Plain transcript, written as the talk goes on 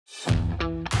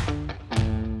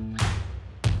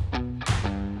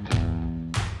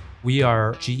We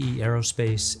are GE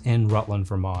Aerospace in Rutland,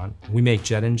 Vermont. We make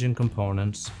jet engine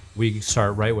components. We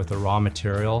start right with the raw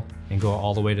material and go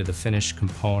all the way to the finished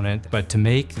component. But to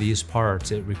make these parts,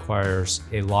 it requires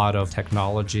a lot of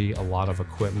technology, a lot of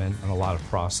equipment, and a lot of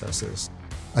processes.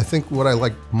 I think what I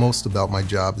like most about my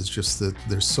job is just that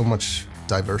there's so much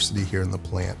diversity here in the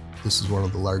plant. This is one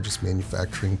of the largest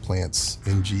manufacturing plants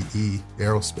in GE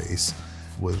Aerospace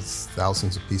with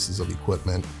thousands of pieces of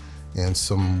equipment and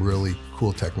some really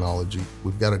cool technology.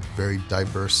 We've got a very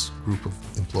diverse group of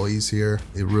employees here.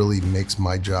 It really makes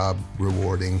my job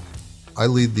rewarding. I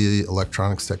lead the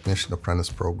Electronics Technician Apprentice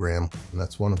Program, and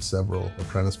that's one of several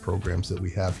apprentice programs that we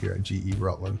have here at GE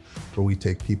Rutland, where we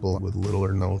take people with little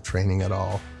or no training at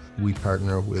all. We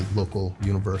partner with local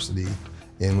university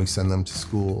and we send them to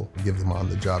school, give them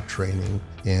on-the-job training,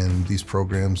 and these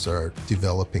programs are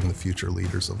developing the future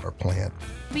leaders of our plant.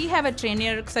 We have a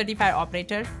trainer certified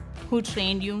operator who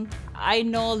trained you. I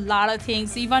know a lot of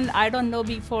things. Even I don't know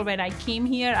before when I came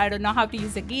here, I don't know how to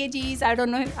use the gauges, I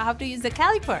don't know how to use the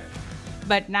caliper.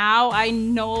 But now I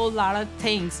know a lot of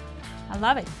things. I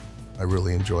love it. I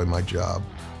really enjoy my job.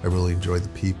 I really enjoy the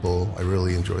people. I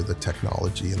really enjoy the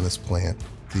technology in this plant.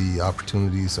 The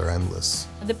opportunities are endless.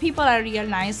 The people are real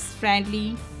nice,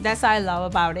 friendly. That's what I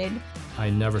love about it. I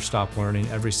never stop learning.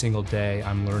 Every single day,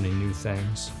 I'm learning new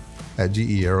things. At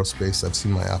GE Aerospace, I've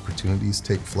seen my opportunities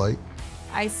take flight.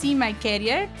 I see my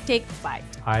career take flight.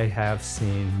 I have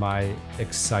seen my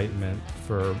excitement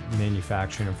for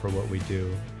manufacturing and for what we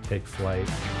do take flight.